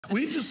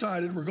We've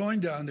decided we're going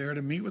down there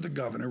to meet with the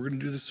governor. We're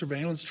going to do the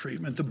surveillance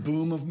treatment, the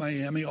boom of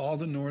Miami, all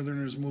the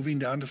Northerners moving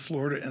down to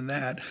Florida, and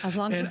that. As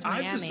long as it's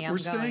Miami, we're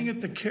staying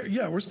at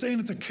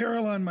the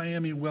Caroline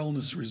Miami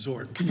Wellness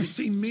Resort. Can you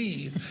see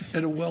me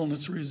at a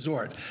wellness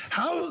resort?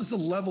 How is the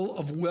level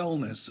of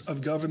wellness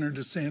of Governor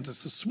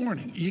DeSantis this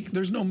morning?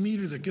 There's no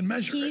meter that can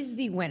measure it. He's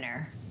the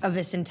winner of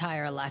this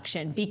entire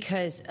election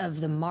because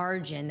of the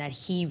margin that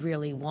he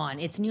really won.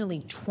 It's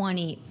nearly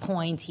 20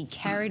 points. He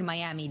carried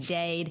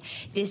Miami-Dade.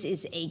 This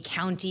is a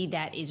county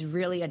that is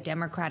really a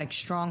Democratic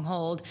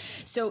stronghold.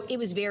 So it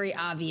was very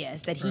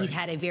obvious that he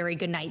had a very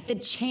good night. The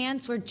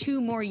chance for 2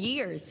 more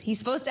years. He's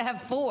supposed to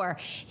have 4.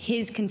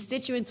 His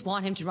constituents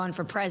want him to run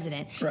for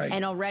president.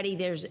 And already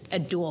there's a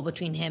duel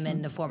between him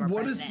and the former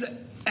president. What is the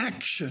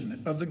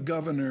action of the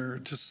governor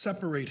to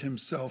separate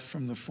himself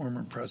from the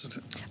former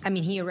president? I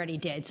mean, he already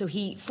did. So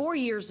 4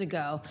 years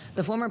ago,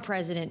 the former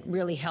president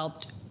really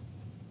helped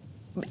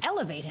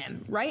elevate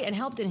him, right, and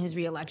helped in his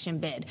reelection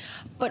bid.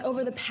 But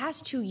over the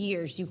past 2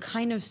 years, you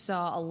kind of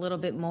saw a little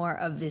bit more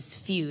of this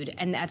feud,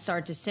 and that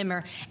started to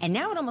simmer, and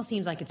now it almost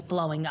seems like it's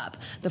blowing up.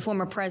 The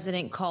former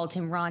president called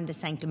him Ron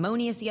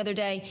DeSanctimonious the other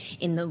day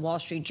in the Wall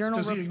Street Journal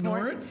report. Does he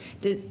ignore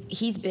it?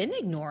 He's been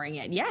ignoring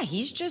it. Yeah,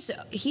 he's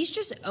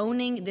just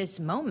owning this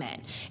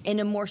moment in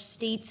a more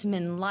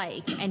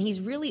statesman-like, and he's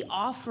really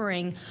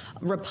offering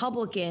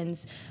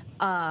Republicans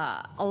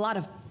a lot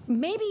of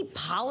maybe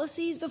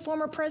policies the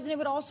former president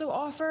would also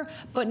offer,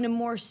 but in a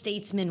more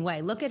statesman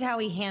way. Look at how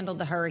he handled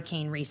the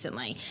hurricane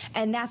recently,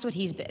 and that's what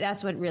he's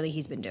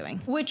been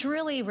doing. Which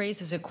really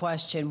raises a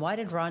question: why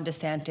did Ron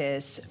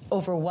DeSantis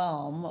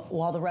overwhelm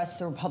while the rest of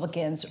the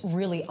Republicans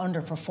really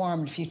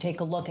underperformed? If you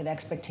take a look at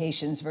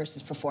expectations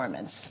versus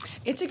performance,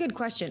 it's a good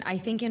question. I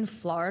think in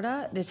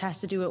Florida, this has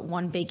to do with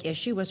one big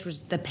issue, which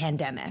was the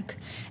pandemic,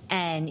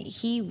 and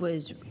he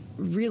was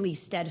really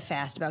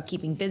steadfast about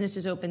keeping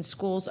businesses open,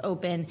 schools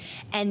open,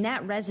 and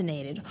that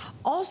resonated.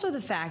 Also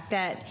the fact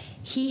that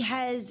he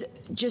has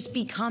just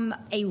become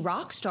a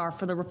rock star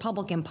for the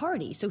Republican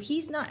Party. So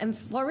he's not, and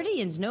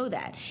Floridians know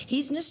that.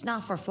 He's just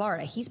not for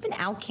Florida. He's been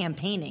out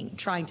campaigning,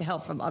 trying to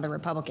help from other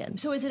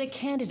Republicans. So is it a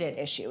candidate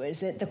issue?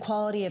 Is it the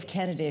quality of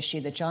candidate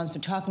issue that John's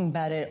been talking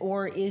about it,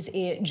 or is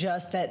it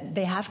just that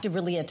they have to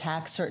really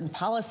attack certain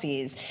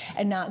policies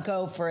and not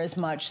go for as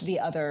much the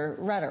other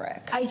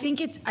rhetoric? I think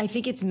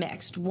it's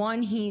mixed. One,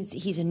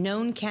 he's a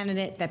known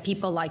candidate that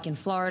people like in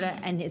Florida,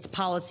 and it's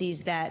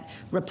policies that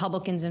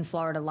Republicans in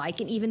Florida like,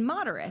 and even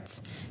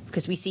moderates,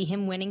 because we see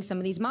him winning some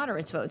of these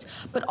moderates votes.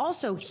 But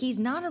also, he's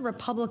not a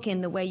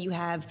Republican the way you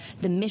have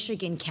the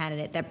Michigan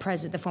candidate that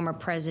the former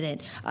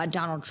president,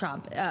 Donald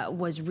Trump,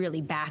 was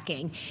really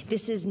backing.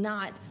 This is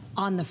not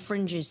on the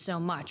fringes so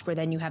much, where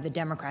then you have the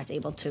Democrats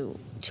able to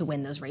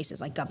win those races,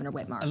 like Governor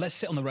Whitmer. Let's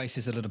sit on the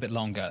races a little bit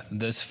longer.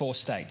 There's 4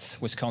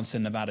 states: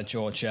 Wisconsin, Nevada,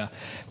 Georgia.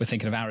 We're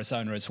thinking of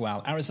Arizona as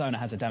well. Arizona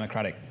has a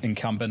Democratic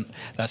incumbent.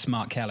 That's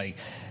Mark Kelly.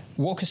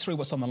 Walk us through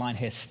what's on the line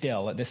here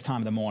still at this time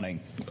of the morning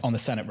on the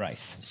Senate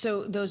race.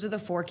 So those are the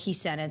 4 key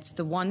Senates.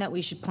 The one that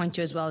we should point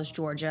to as well is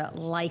Georgia.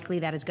 Likely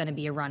that is going to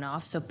be a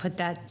runoff, so put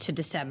that to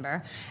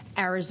December.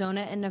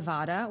 Arizona and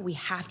Nevada, we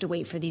have to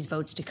wait for these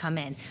votes to come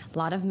in. A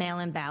lot of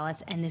mail-in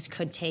ballots, and this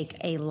could take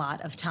a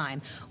lot of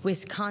time.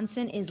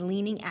 Wisconsin is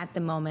leaning at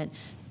the moment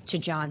to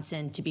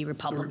Johnson to be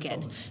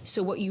Republican.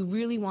 So what you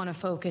really want to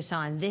focus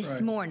on this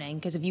morning,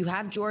 because if you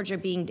have Georgia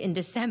being in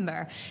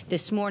December,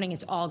 this morning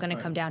it's all going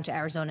to come down to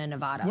Arizona and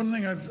Nevada. One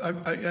thing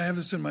I have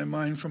this in my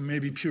mind from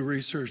maybe Pew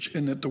Research,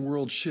 in that the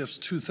world shifts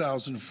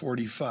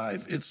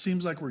 2045. It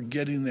seems like we're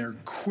getting there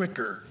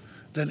quicker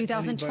than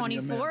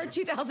 2024,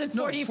 2045.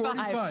 No,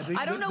 45.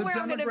 I don't know where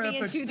I'm going to be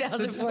in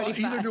 2045.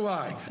 Either do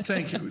I.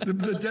 Thank you.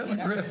 The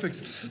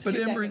demographics, but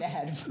Annmarie,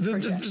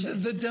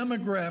 the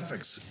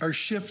demographics are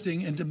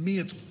shifting, and to me,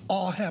 it's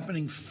all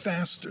happening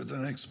faster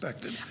than I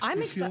expected.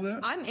 I'm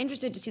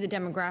interested to see the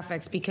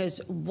demographics, because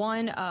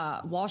one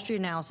Wall Street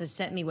analysis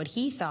sent me what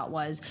he thought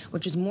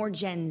which was more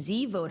Gen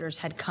Z voters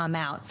had come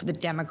out for the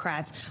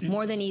Democrats,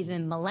 more than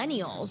even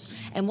millennials.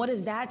 And what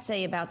does that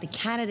say about the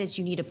candidates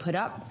you need to put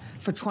up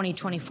for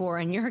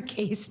 2024? In your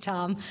case,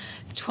 Tom,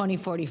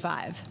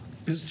 2045.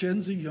 Is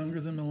Gen Z younger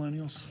than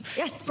millennials?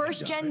 Yes,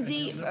 first Gen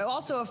Z,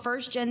 also a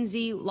first Gen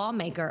Z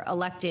lawmaker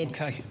elected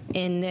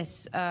in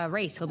this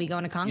race. He'll be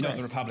going to Congress. You know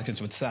what the Republicans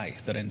would say?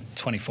 That in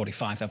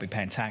 2045 they'll be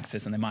paying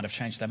taxes, and they might have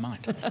changed their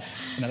mind.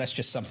 That's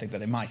just something that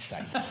they might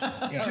say. Do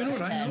you know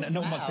what I know?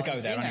 No one wants to go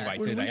there anyway,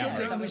 do they?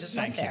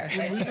 Thank you.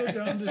 When we go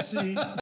down to see